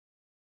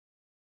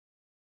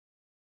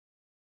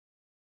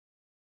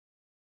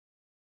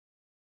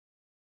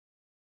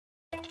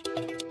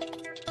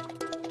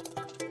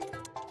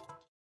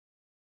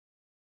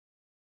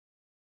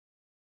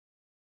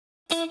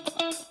Thank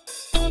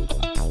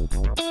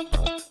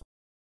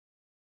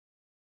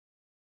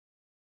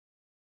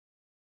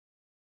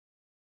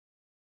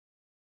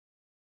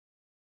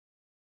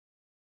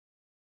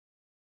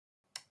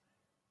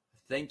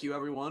you,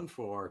 everyone,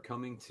 for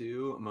coming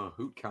to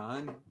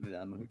MahoutCon, the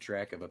Mahout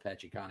track of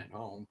ApacheCon at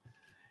home.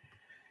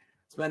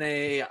 It's been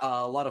a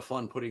lot of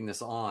fun putting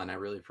this on. I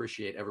really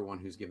appreciate everyone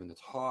who's given the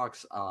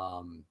talks.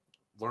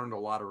 Learned a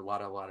lot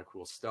of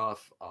cool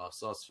stuff.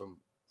 Saw some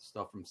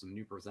stuff from some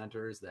new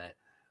presenters that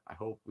I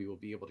hope we will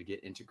be able to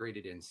get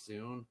integrated in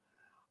soon.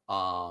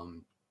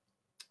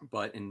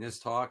 But in this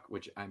talk,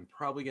 which I'm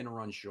probably going to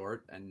run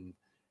short, and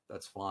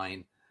that's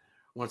fine,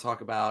 I want to talk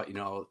about,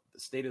 the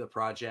state of the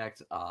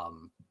project.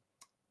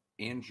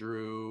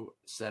 Andrew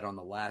said on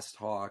the last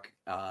talk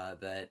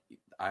that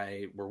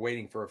we're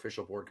waiting for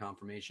official board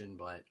confirmation,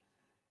 but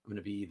I'm going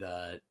to be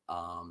the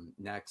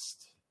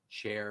next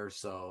chair.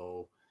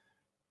 So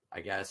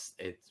I guess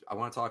I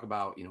want to talk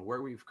about,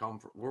 where we've come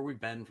from, where we've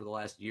been for the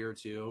last year or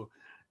two,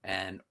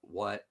 and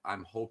what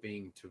I'm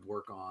hoping to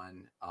work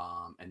on,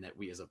 and that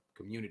we as a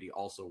community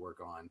also work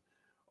on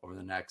over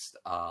the next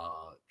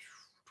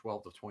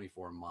 12 to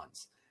 24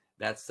 months.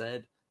 That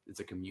said,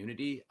 it's a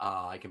community.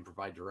 I can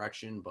provide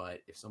direction,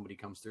 but if somebody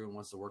comes through and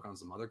wants to work on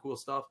some other cool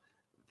stuff,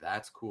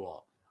 that's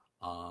cool.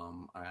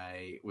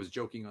 I was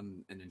joking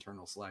on an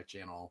internal Slack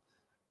channel,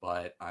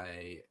 but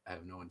I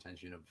have no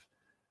intention of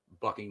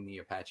bucking the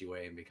Apache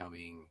way and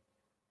becoming,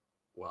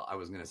 well, I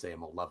was going to say a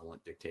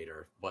malevolent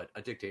dictator, but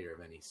a dictator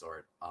of any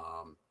sort.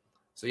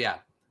 So yeah,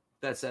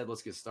 that said,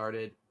 let's get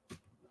started.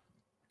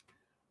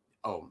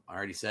 Oh, I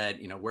already said,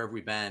 where have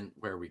we been?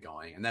 Where are we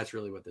going? And that's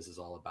really what this is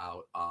all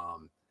about.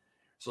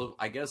 So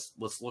I guess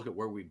let's look at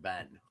where we've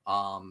been.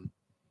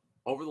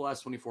 Over the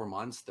last 24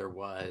 months, there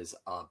was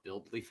a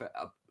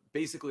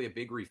basically a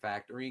big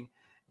refactoring,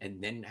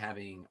 and then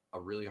having a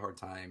really hard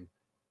time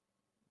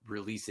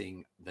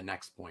releasing the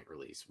next point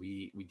release.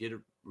 We did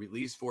a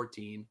release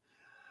 14.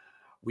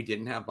 We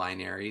didn't have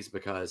binaries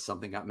because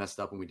something got messed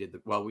up when we did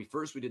we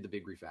did the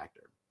big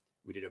refactor.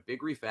 We did a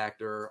big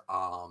refactor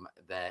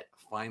that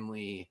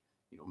finally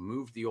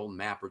moved the old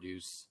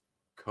MapReduce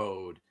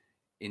code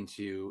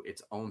into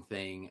its own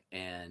thing,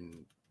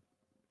 and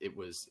it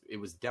was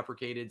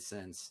deprecated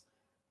since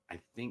I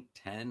think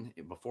 10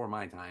 before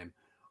my time,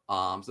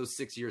 so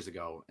 6 years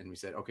ago. And we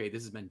said, okay,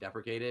 this has been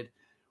deprecated,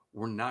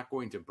 we're not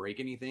going to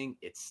break anything,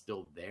 it's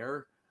still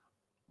there,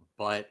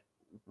 but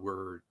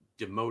we're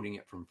demoting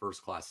it from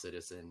first class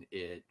citizen.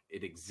 It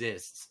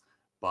exists,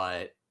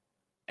 but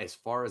as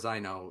far as I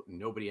know,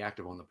 nobody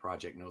active on the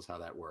project knows how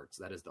that works.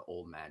 That is the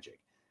old magic.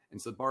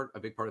 And so a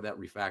big part of that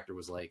refactor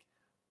was like,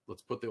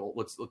 let's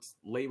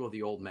label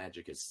the old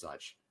magic as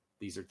such.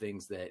 These are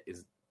things that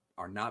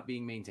are not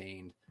being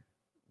maintained.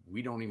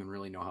 We don't even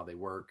really know how they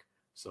work,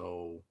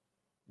 so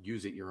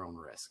use at your own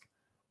risk.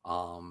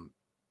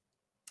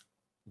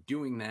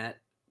 Doing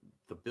that,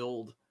 the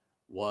build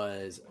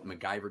was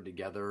MacGyvered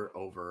together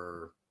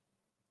over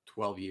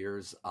 12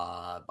 years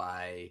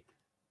by,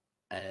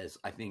 as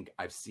I think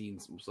I've seen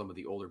some of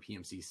the older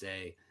PMC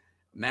say,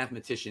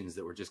 mathematicians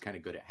that were just kind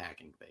of good at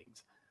hacking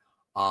things.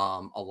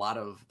 A lot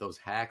of those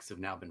hacks have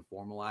now been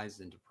formalized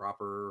into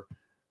proper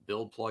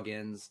build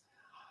plugins,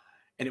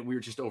 and we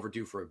were just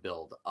overdue for a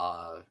build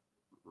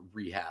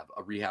rehab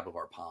of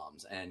our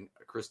palms. And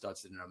Chris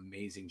Dutz did an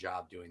amazing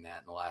job doing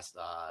that in the last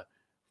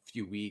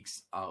few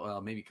weeks,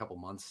 maybe a couple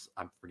months.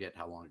 I forget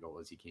how long ago it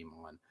was he came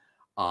on.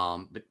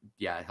 But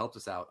yeah, it helped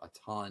us out a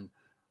ton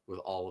with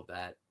all of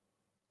that.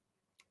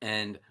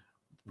 And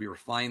we were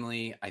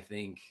finally, I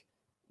think,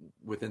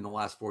 within the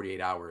last 48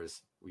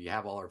 hours, we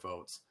have all our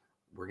votes.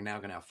 We're now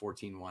going to have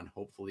 14.1,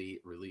 hopefully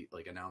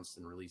announced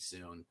and released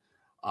soon,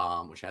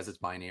 which has its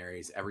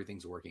binaries.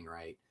 Everything's working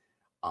right.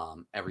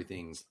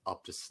 Everything's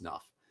up to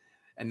snuff.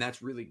 And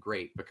that's really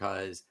great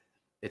because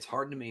it's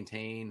hard to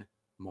maintain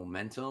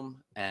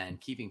momentum and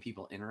keeping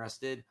people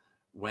interested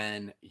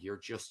when you're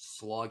just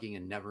slogging a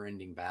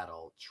never-ending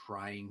battle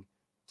trying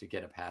to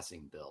get a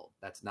passing build.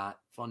 That's not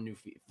fun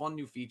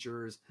new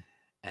features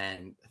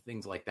and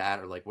things like that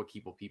are like what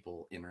keep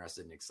people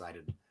interested and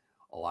excited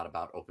a lot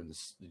about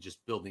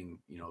just building,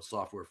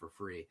 software for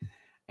free.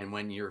 And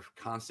when you're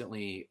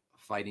constantly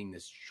fighting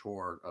this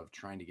chore of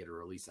trying to get a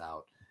release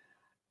out,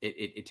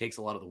 it takes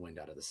a lot of the wind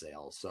out of the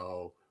sails.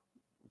 So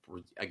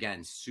we're,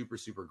 again, super,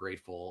 super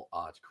grateful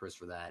to Chris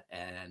for that.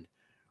 And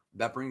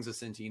that brings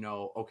us into,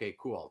 okay,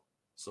 cool.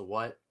 So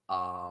what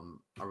are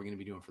we going to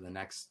be doing for the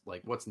next,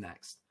 what's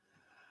next?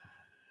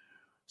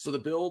 So the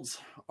builds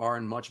are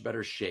in much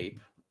better shape.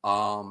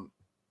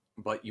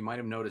 But you might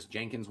have noticed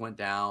Jenkins went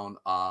down.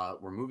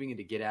 We're moving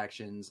into Git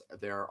actions.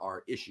 There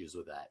are issues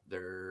with that.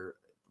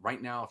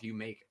 Right now, if you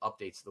make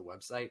updates to the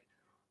website,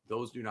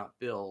 those do not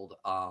build.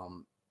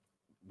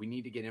 We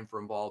need to get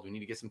infra involved. We need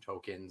to get some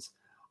tokens.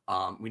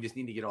 We just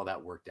need to get all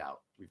that worked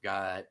out. We've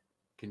got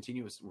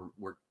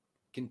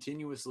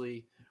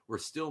we're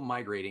still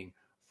migrating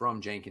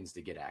from Jenkins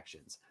to Git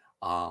actions.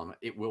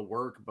 It will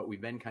work, but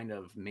we've been kind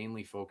of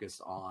mainly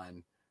focused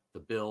on the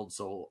build.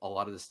 So a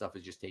lot of this stuff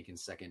is just taking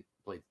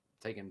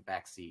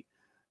backseat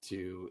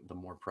to the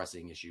more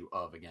pressing issue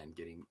of, again,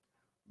 getting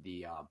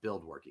the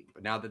build working.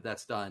 But now that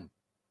that's done,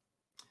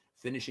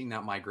 finishing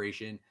that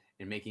migration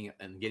and making it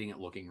and getting it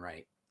looking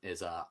right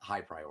is a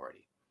high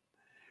priority.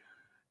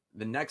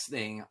 The next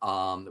thing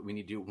that we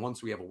need to do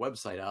once we have a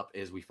website up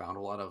is we found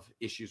a lot of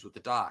issues with the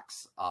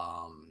docs,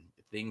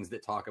 things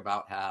that talk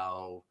about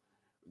how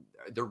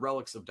they're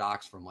relics of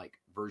docs from like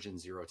version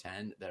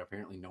 0.10 that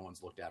apparently no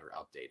one's looked at or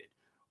updated.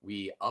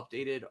 We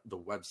updated the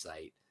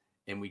website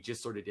and we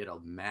just sort of did a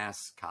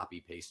mass copy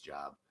paste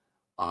job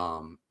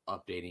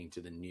updating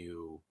to the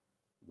new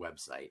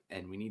website.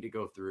 And we need to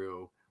go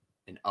through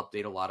and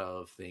update a lot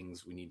of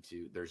things. We need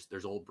to,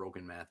 there's old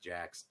broken math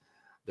jacks.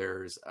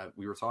 There's,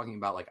 we were talking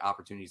about like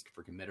opportunities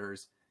for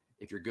committers.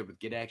 If you're good with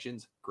Git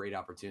actions, great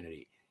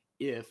opportunity.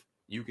 If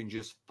you can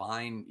just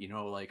find, you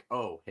know, like,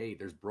 oh, hey,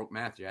 there's broke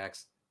math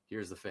jacks.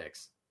 Here's the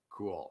fix.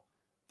 Cool.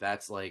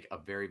 That's like a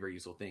very, very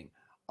useful thing.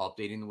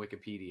 Updating the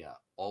Wikipedia,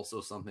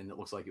 also something that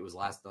looks like it was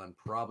last done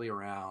probably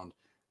around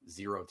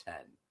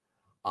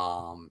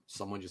 0.10.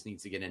 Someone just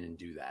needs to get in and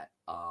do that.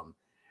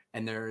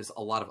 And there's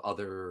a lot of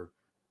other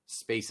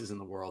spaces in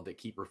the world that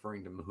keep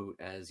referring to Mahout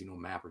as, you know,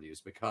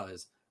 MapReduce,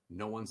 because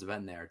no one's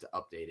been there to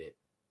update it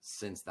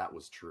since that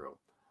was true.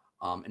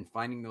 And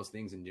finding those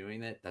things and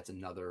doing it, that's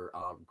another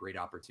great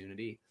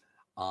opportunity.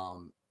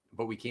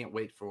 But we can't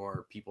wait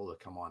for people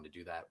to come on to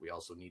do that. We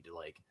also need to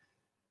like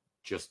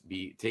just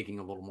be taking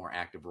a little more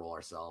active role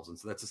ourselves. And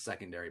so that's a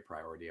secondary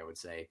priority, I would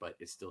say, but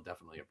it's still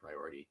definitely a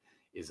priority,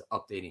 is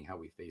updating how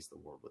we face the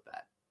world with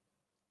that.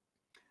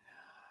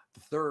 The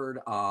third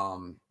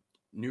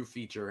new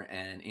feature,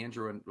 and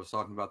Andrew was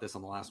talking about this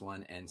on the last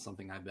one, and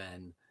something I've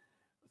been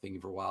thinking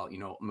for a while, you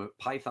know,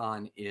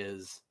 Python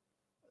is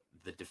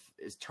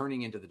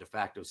turning into the de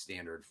facto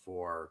standard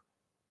for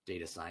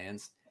data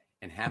science,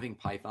 and having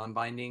Python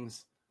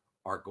bindings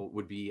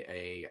would be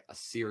a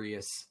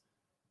serious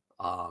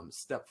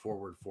step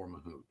forward for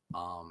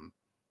Mahout.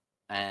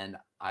 And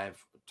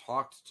I've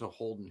talked to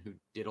Holden, who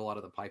did a lot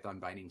of the Python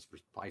bindings for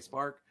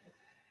PySpark,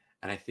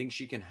 and I think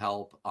she can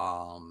help.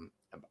 And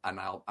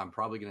I'm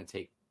probably going to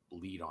take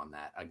lead on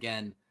that.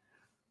 Again,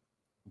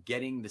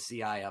 getting the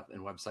CI up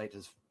and website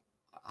is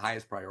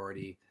highest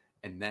priority,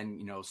 and then,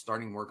 you know,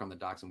 starting work on the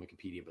docs and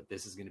Wikipedia. But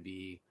this is going to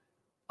be,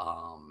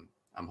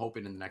 I'm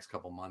hoping in the next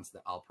couple months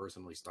that I'll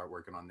personally start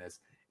working on this.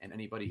 And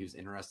anybody who's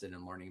interested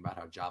in learning about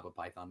how Java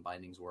Python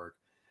bindings work,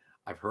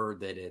 I've heard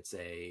that it's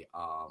a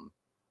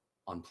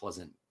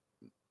unpleasant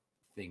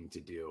thing to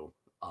do,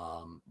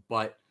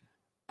 but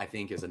I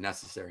think is a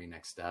necessary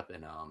next step.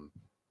 And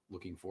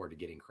looking forward to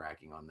getting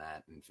cracking on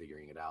that and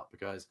figuring it out,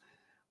 because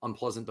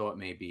unpleasant though it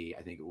may be,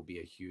 I think it will be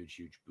a huge,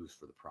 huge boost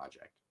for the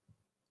project.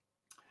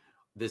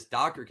 This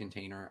Docker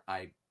container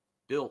I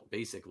built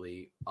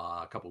basically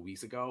a couple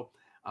weeks ago.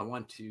 I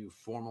want to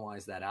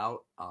formalize that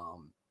out.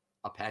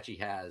 Apache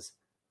has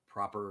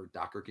proper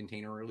Docker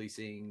container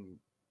releasing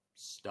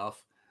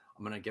stuff.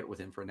 I'm going to get with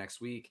him for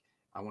next week.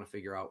 I want to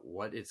figure out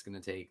what it's going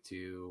to take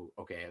to,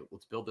 okay,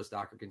 let's build this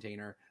Docker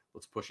container.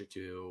 Let's push it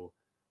to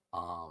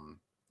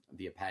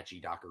the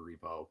Apache Docker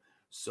repo,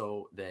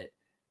 so that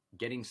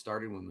getting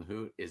started with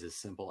Mahout is as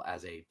simple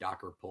as a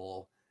Docker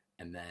pull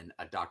and then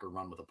a Docker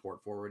run with a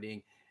port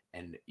forwarding.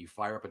 And you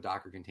fire up a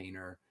Docker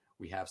container.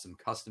 We have some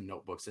custom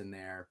notebooks in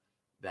there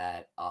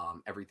that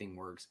everything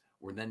works.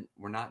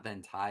 We're not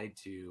then tied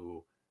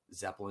to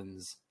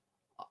Zeppelin's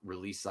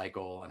release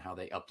cycle and how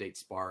they update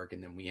Spark,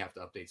 and then we have to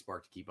update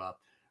Spark to keep up.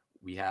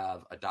 We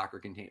have a Docker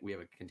container. We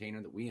have a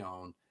container that we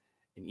own,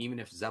 and even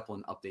if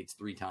Zeppelin updates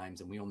 3 times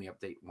and we only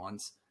update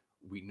once,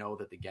 we know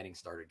that the getting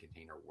started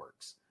container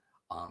works.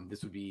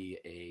 This would be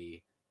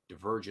a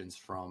divergence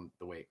from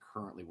the way it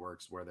currently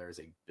works, where there's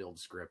a build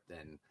script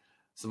and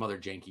some other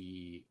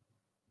janky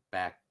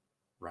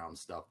background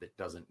stuff that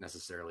doesn't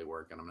necessarily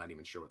work, and I'm not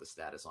even sure what the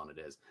status on it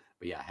is.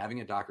 But yeah,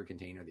 having a Docker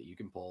container that you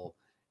can pull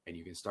and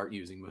you can start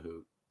using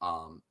Mahout,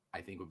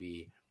 I think would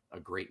be a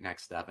great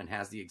next step, and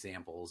has the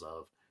examples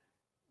of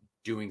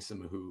doing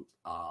some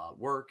Mahout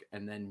work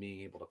and then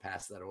being able to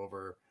pass that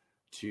over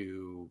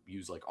to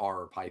use like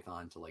R or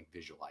Python to like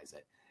visualize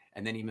it.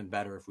 And then even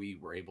better if we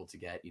were able to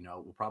get, you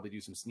know, we'll probably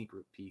do some sneak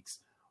peeks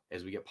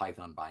as we get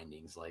Python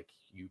bindings. Like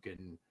you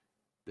can,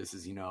 this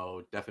is, you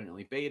know,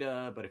 definitely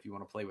beta, but if you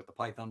want to play with the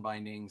Python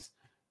bindings,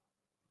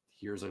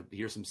 here's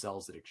some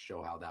cells that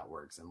show how that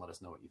works, and let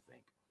us know what you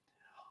think.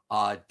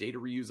 Data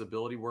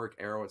reusability work,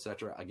 Arrow,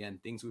 etc. Again,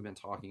 things we've been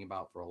talking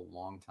about for a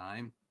long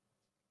time.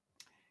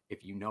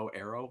 If you know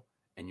Arrow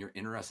and you're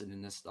interested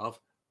in this stuff,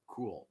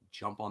 cool.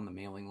 Jump on the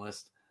mailing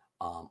list.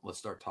 Let's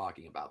start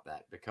talking about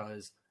that,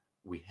 because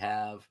we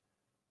have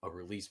a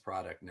release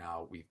product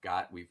now. We've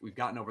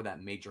gotten over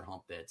that major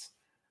hump that's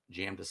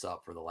jammed us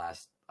up for the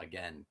last,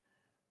 again,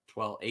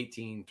 12,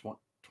 18, 20,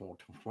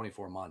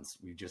 24 months.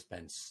 We've just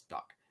been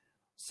stuck.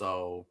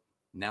 So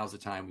now's the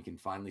time we can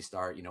finally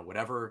start, you know,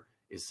 whatever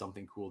is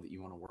something cool that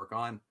you want to work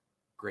on,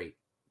 great.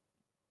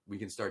 We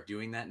can start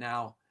doing that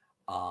now.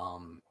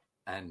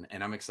 And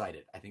I'm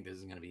excited. I think this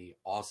is going to be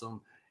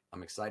awesome.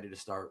 I'm excited to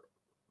start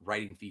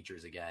writing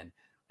features again,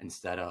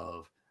 instead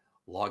of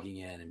logging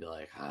in and be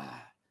like,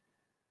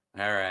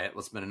 All right,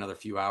 let's spend another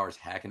few hours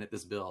hacking at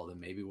this build, and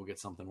maybe we'll get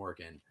something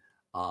working.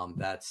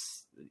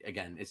 That's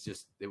again, it's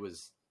just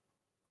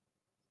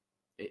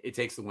it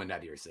takes the wind out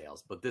of your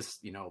sails. But this,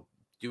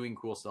 doing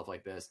cool stuff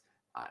like this,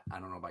 I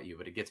don't know about you,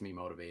 but it gets me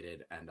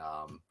motivated, and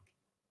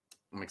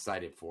I'm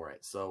excited for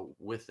it. So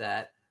with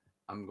that,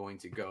 I'm going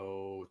to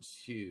go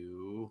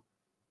to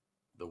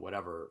the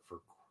whatever for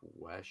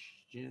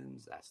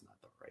questions. That's not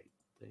the right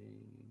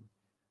thing.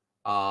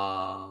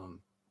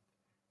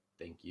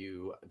 Thank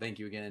you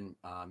again,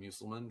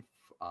 Muselman,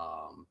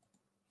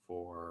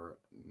 for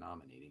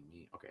nominating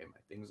me. Okay, my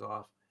thing's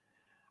off.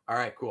 All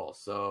right, cool.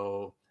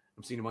 So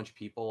I'm seeing a bunch of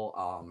people,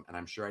 and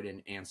I'm sure I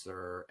didn't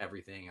answer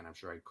everything, and I'm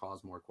sure I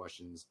caused more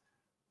questions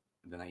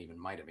than I even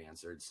might have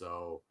answered.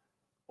 So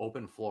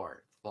open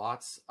floor,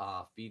 thoughts,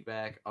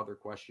 feedback, other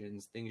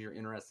questions, things you're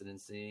interested in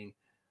seeing.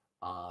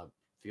 Uh,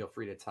 Feel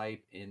free to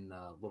type in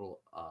the little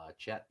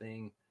chat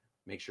thing.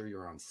 Make sure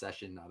you're on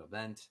session, not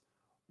event,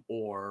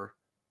 or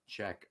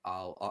check.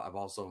 I've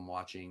also am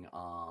watching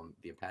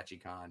the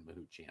ApacheCon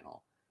Mahout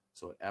channel.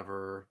 So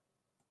whatever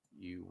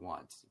you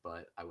want,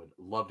 but I would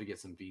love to get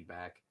some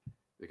feedback,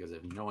 because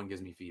if no one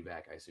gives me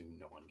feedback, I assume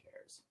no one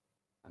cares,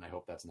 and I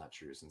hope that's not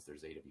true since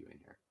there's 8 of you in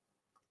here.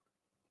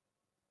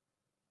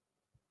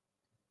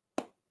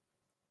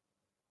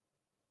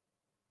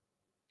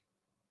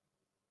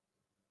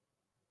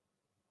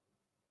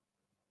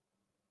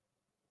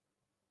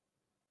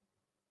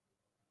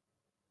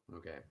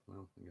 Okay,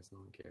 well, I guess no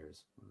one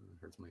cares. It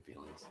hurts my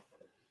feelings.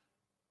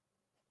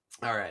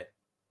 All right.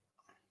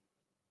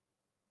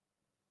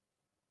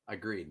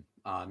 Agreed.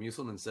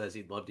 Muselman says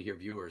he'd love to hear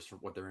viewers from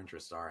what their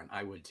interests are, and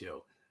I would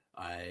too.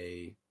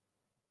 I,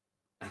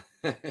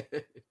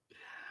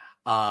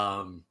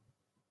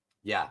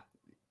 yeah,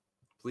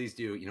 please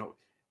do.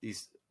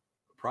 These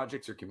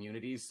projects are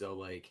communities, so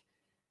like,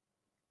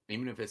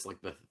 even if it's like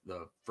the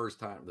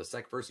first time,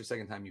 first or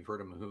second time you've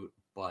heard of Mahout,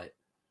 but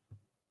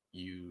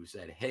you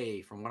said,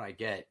 hey, from what I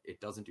get, it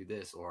doesn't do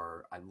this,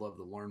 or I'd love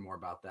to learn more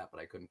about that, but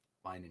I couldn't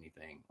find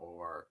anything,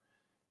 or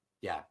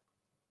yeah,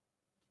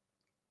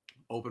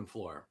 open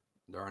floor.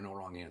 There are no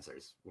wrong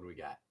answers. What do we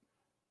got?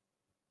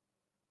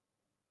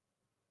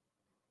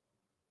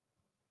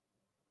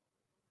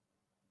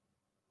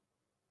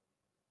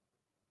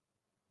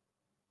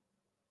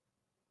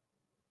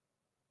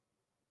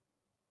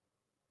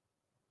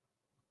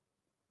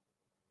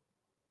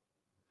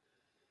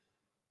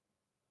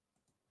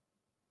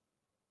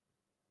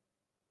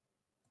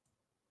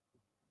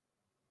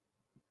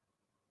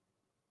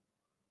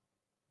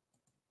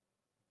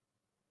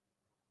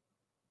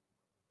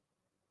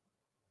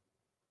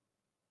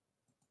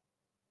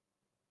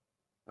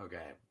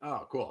 Okay.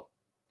 Oh, cool.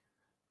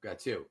 Got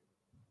two.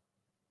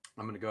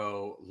 I'm going to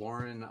go.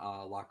 Lauren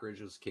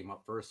Lockridge's came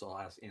up first, so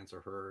I'll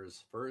answer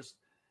hers first.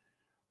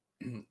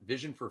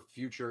 Vision for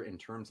future in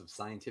terms of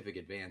scientific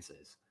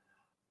advances.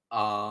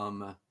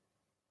 Um,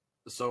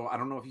 so I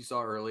don't know if you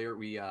saw earlier,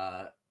 we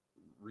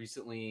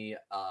recently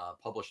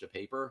published a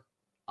paper.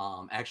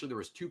 Actually, there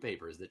was two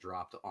papers that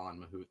dropped on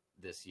Mahout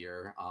this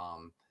year.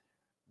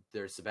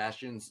 There's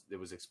Sebastian's that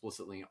was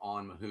explicitly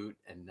on Mahout,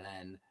 and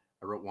then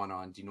I wrote one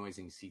on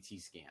denoising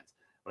CT scans.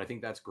 But I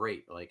think that's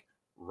great. Like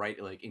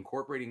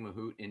incorporating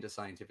Mahout into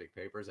scientific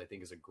papers, I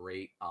think is a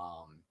great.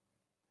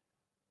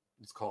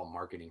 It's called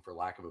marketing for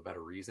lack of a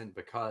better reason,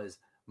 because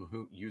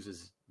Mahout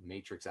uses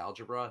matrix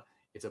algebra.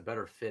 It's a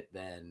better fit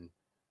than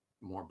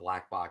more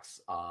black box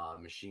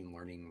machine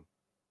learning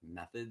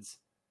methods,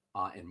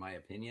 in my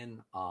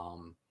opinion.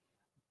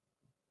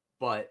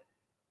 But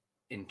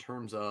in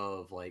terms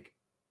of like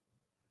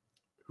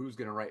who's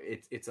going to write,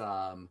 it's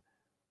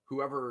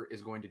whoever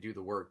is going to do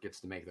the work gets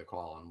to make the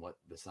call on what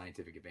the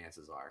scientific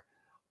advances are.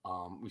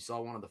 We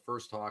saw one of the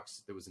first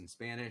talks that was in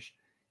Spanish.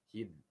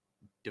 He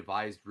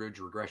devised ridge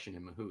regression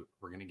in Mahout.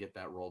 We're going to get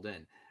that rolled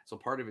in. So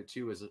part of it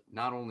too is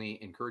not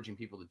only encouraging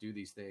people to do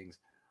these things,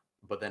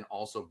 but then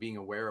also being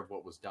aware of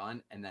what was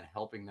done and then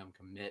helping them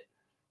commit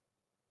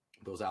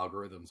those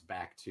algorithms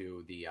back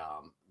to the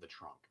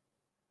trunk.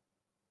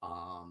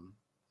 Let's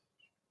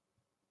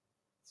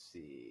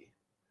see.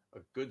 A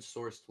good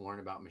source to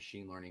learn about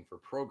machine learning for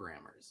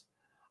programmers.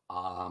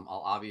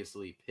 I'll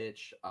obviously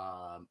pitch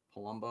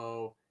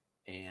Palumbo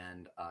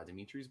and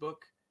Dimitri's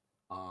book.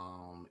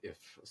 If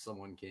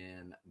someone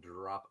can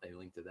drop a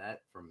link to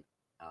that from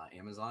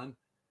Amazon.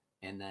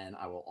 And then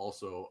I will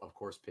also, of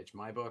course, pitch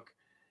my book.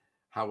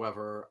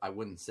 However, I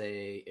wouldn't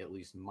say, at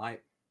least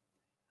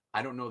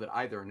I don't know that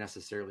either are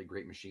necessarily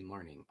great machine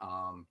learning.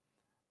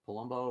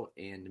 Palumbo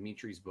and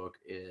Dimitri's book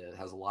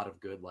has a lot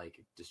of good, like,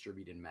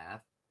 distributed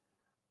math.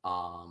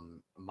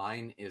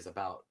 Mine is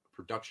about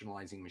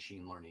productionalizing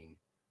machine learning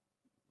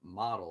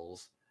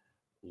models.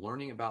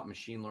 Learning about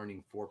machine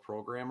learning for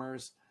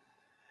programmers,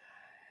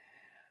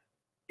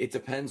 it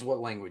depends what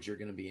language you're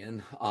going to be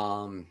in,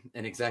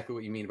 and exactly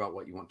what you mean about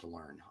what you want to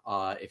learn.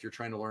 If you're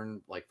trying to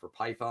learn, like for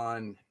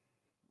Python,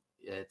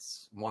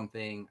 it's one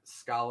thing.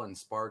 Scala and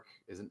Spark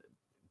isn't.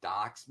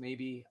 Docs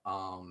maybe,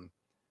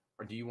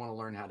 or do you want to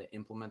learn how to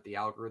implement the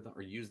algorithm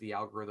or use the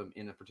algorithm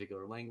in a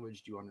particular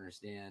language? Do you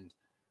understand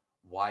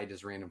why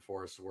does random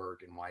forest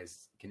work, and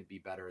can it be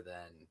better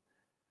than,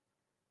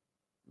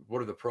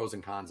 what are the pros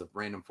and cons of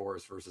random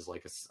forest versus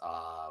like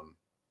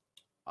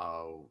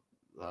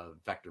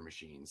vector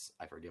machines?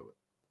 I forget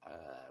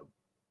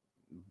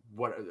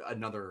what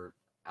another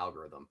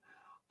algorithm.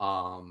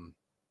 Um,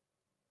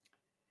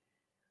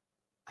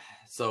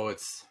 so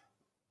it's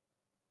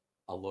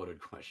a loaded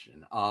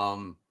question.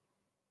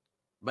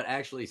 But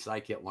actually,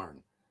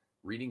 scikit-learn,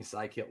 reading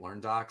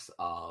scikit-learn docs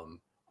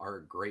are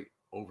a great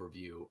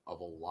overview of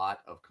a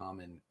lot of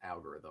common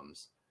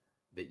algorithms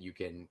that you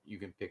can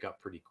pick up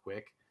pretty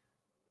quick,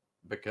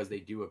 because they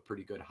do a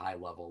pretty good high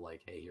level,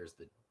 like, hey, here's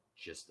the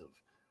gist of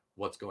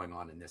what's going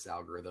on in this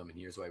algorithm, and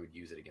here's why I would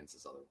use it against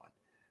this other one.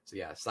 So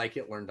yeah,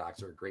 scikit-learn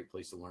docs are a great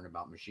place to learn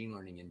about machine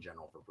learning in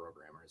general for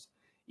programmers,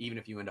 even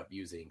if you end up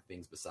using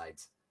things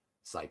besides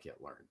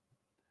scikit-learn.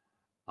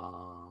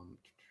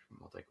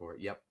 Multi-core.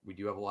 Yep, we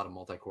do have a lot of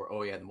multi-core.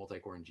 Oh yeah, the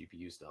multi-core and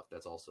GPU stuff.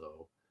 That's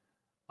also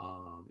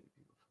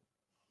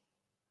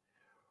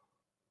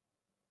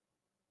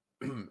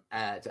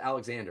to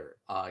Alexander.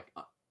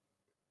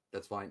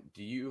 That's fine.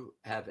 Do you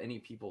have any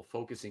people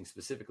focusing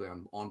specifically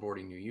on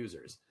onboarding new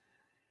users?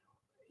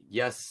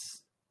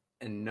 Yes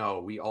and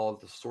no. We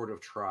all sort of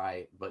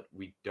try, but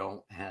we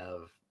don't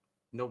have,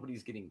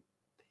 nobody's getting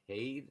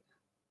paid,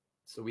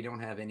 so we don't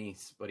have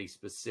anybody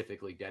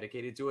specifically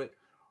dedicated to it.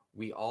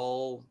 We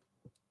all,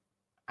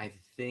 I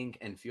think,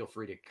 and feel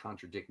free to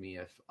contradict me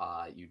if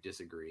you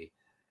disagree,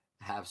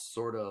 have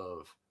sort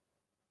of,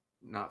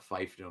 not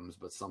fiefdoms,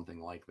 but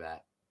something like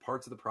that.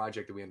 Parts of the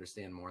project that we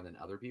understand more than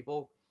other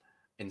people.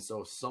 And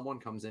so if someone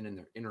comes in and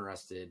they're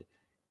interested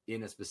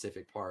in a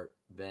specific part,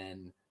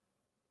 then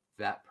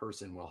that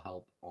person will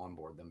help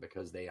onboard them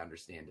because they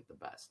understand it the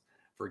best.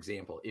 For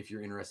example, if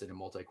you're interested in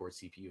multi-core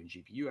CPU and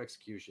GPU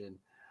execution,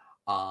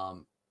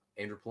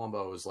 Andrew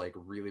Palumbo is like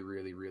really,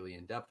 really, really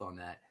in depth on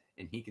that,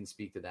 and he can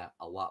speak to that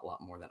a lot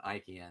more than I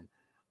can.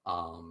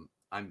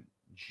 I'm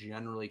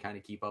generally kind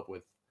of keep up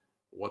with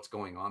what's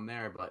going on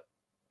there, but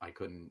I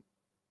couldn't.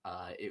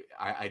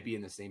 I'd be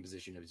in the same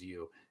position as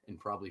you, and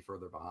probably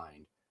further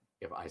behind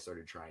if I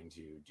started trying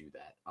to do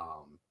that.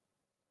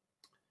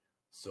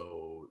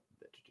 So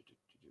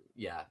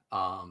yeah.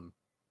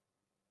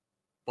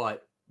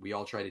 But we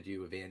all try to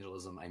do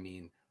evangelism. I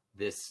mean,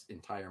 this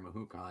entire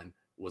MahoutCon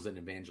was an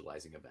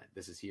evangelizing event.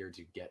 This is here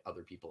to get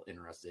other people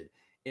interested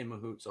in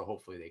Mahout, so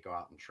hopefully they go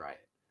out and try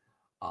it.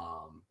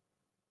 And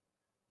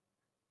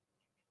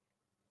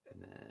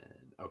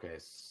then, okay,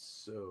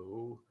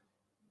 so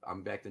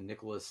I'm back to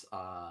Nicholas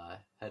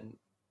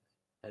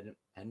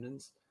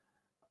Hendons.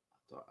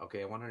 So,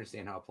 okay, I want to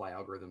understand how to apply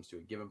algorithms to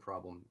a given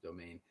problem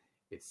domain.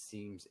 It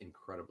seems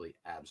incredibly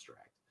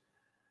abstract.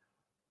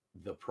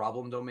 The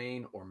problem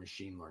domain or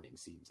machine learning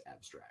seems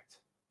abstract.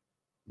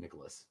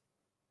 Nicholas.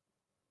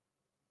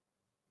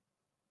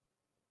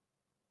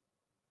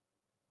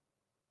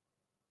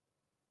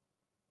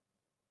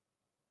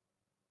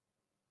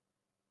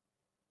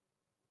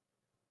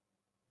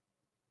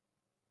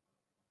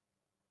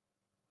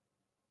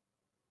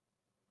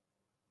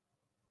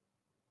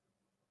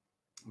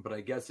 But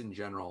I guess in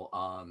general,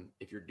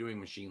 if you're doing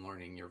machine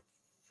learning, your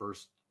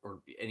first,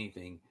 or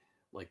anything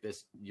like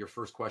this, your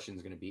first question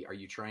is going to be: Are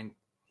you trying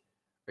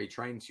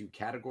to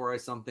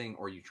categorize something,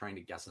 or are you trying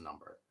to guess a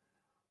number?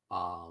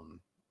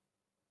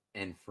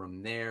 And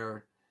from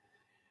there,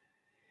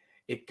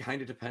 it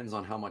kind of depends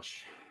on how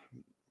much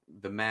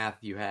the math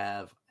you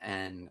have,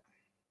 and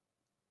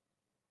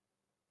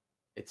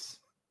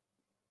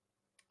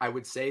I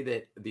would say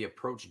that the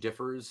approach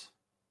differs.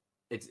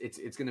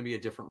 It's going to be a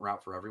different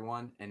route for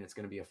everyone, and it's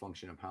going to be a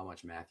function of how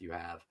much math you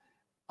have,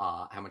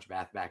 how much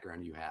math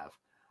background you have.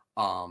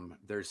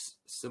 There's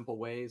simple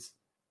ways,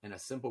 and a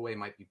simple way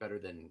might be better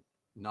than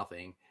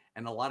nothing.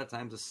 And a lot of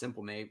times, a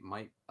simple way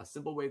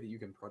that you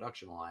can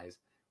productionalize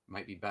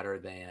might be better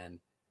than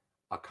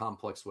a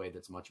complex way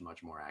that's much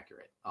more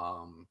accurate.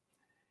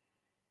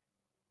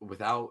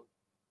 Without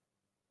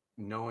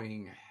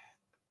knowing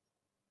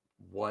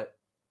what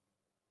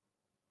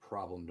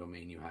problem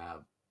domain you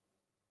have,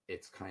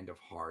 it's kind of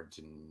hard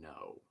to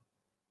know.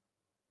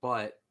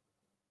 But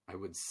I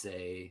would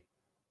say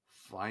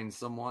find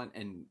someone,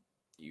 and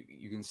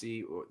you can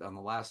see on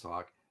the last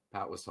talk,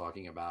 Pat was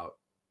talking about,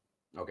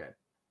 okay,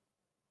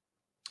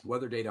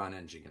 weather data on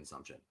energy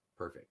consumption.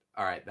 Perfect.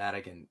 All right,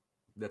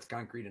 that's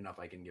concrete enough.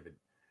 I can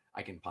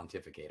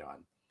pontificate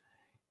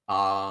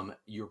on.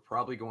 You're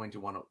probably going to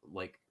want to,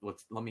 like,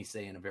 let me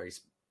say in a very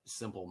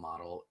simple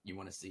model, you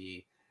want to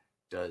see,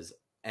 does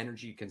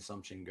energy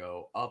consumption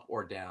go up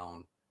or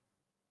down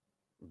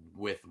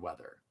with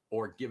weather,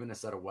 or given a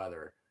set of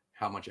weather,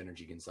 how much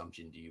energy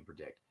consumption do you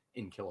predict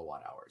in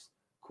kilowatt hours?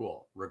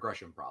 Cool.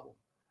 Regression problem.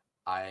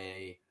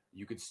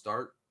 You could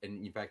start,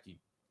 and in fact, you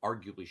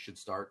arguably should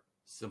start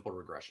simple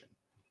regression.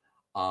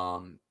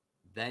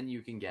 Then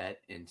you can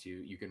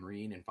you can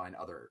read and find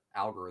other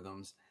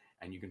algorithms,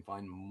 and you can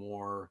find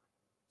more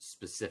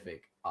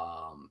specific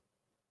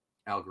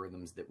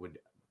algorithms that would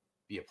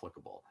be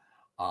applicable.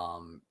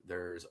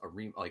 There's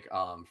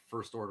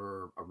first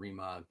order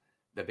ARIMA,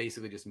 that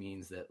basically just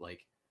means that,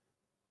 like,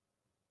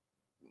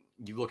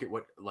 you look at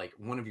what, like,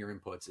 one of your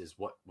inputs is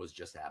what was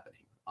just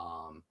happening.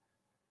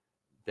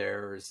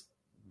 There's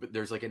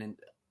like an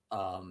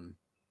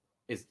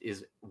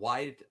is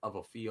wide of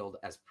a field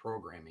as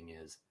programming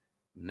is.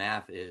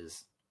 Math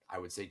is, I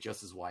would say,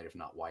 just as wide, if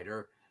not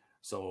wider.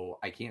 So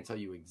I can't tell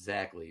you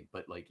exactly,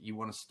 but like, you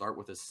want to start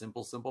with a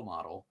simple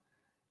model,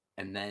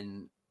 and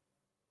then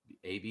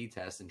A/B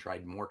test and try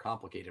more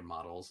complicated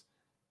models,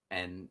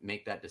 and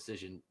make that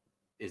decision.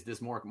 Is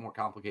this more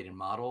complicated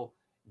model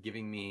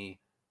giving me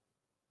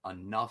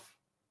enough,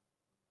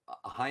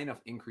 a high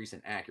enough increase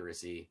in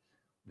accuracy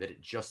that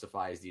it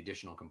justifies the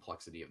additional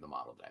complexity of the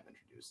model that I've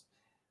introduced?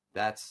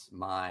 That's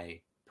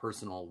my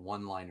personal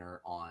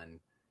one-liner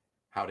on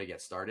how to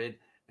get started.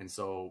 And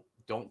so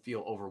don't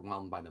feel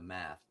overwhelmed by the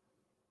math,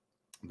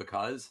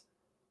 because,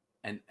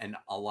 and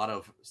a lot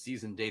of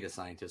seasoned data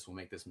scientists will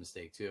make this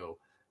mistake too.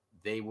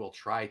 They will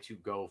try to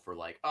go for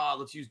like,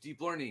 let's use deep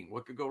learning.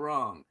 What could go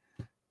wrong?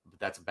 But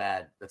that's a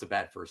bad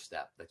first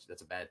step.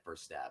 That's a bad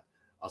first step.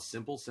 A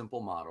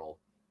simple model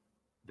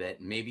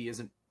that maybe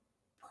isn't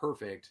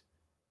perfect,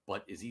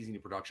 but is easy to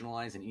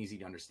productionalize and easy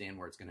to understand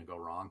where it's going to go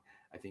wrong,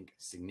 I think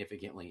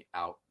significantly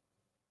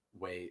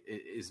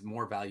is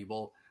more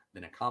valuable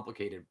than a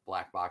complicated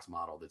black box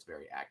model that's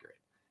very accurate.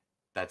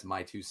 That's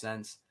my 2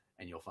 cents,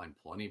 and you'll find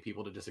plenty of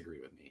people to disagree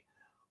with me.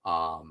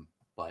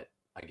 But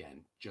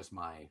again, just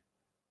my,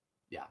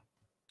 yeah.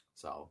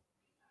 So,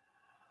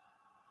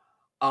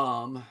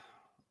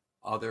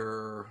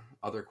 other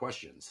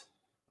questions?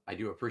 I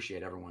do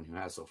appreciate everyone who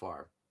has so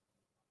far.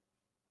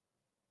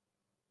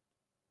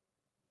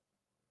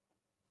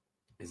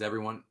 Is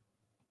everyone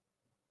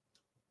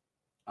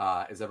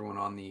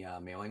on the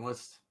mailing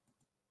list?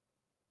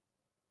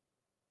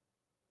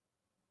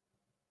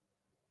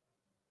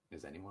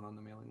 Is anyone on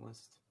the mailing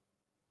list?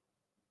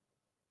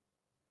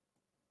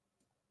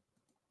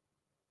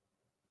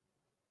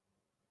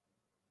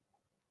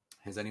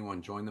 Has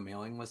anyone joined the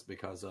mailing list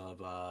because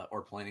of,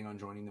 or planning on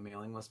joining the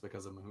mailing list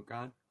because of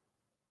MahoutCon?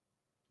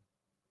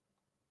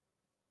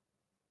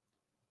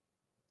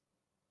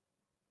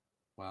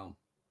 Well,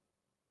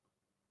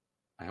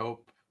 I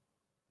hope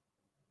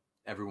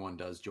everyone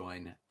does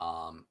join.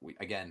 We,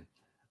 again,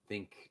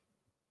 think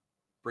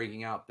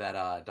breaking out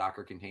that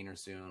Docker container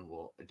soon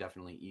will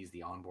definitely ease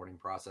the onboarding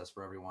process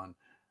for everyone,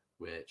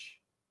 which,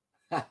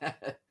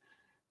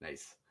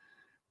 nice.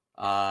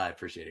 I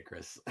appreciate it,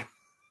 Chris.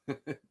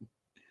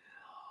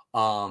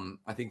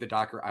 I think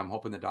I'm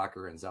hoping the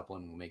Docker and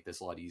Zeppelin will make this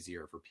a lot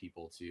easier for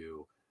people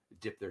to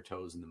dip their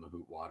toes in the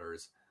Mahout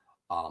waters.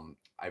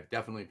 I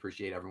definitely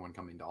appreciate everyone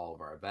coming to all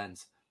of our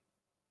events.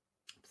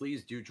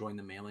 Please do join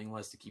the mailing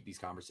list to keep these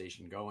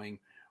conversations going.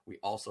 We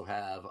also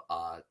have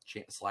a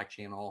Slack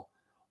channel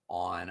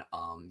on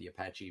the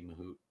Apache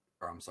Mahout,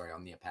 or I'm sorry,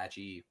 on the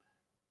Apache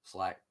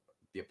Slack,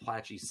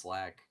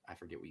 I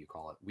forget what you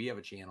call it. We have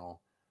a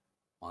channel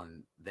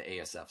on the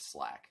ASF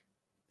Slack.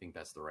 I think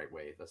that's the right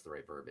way. That's the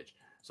right verbiage.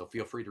 So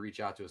feel free to reach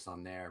out to us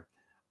on there.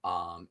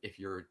 If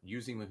you're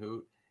using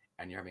Mahout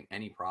and you're having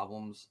any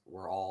problems,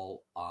 we're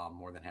all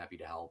more than happy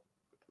to help.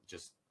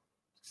 Just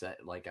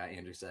like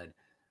Andrew said,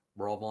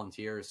 we're all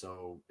volunteers.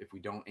 So if we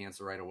don't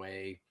answer right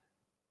away,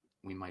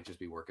 we might just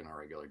be working our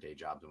regular day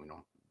jobs, and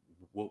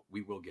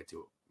we will get to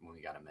it when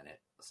we got a minute.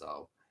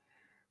 So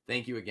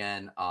thank you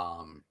again.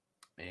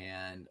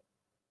 And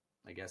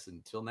I guess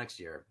until next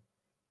year,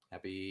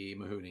 happy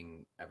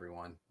Mahouting,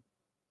 everyone.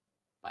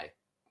 Bye.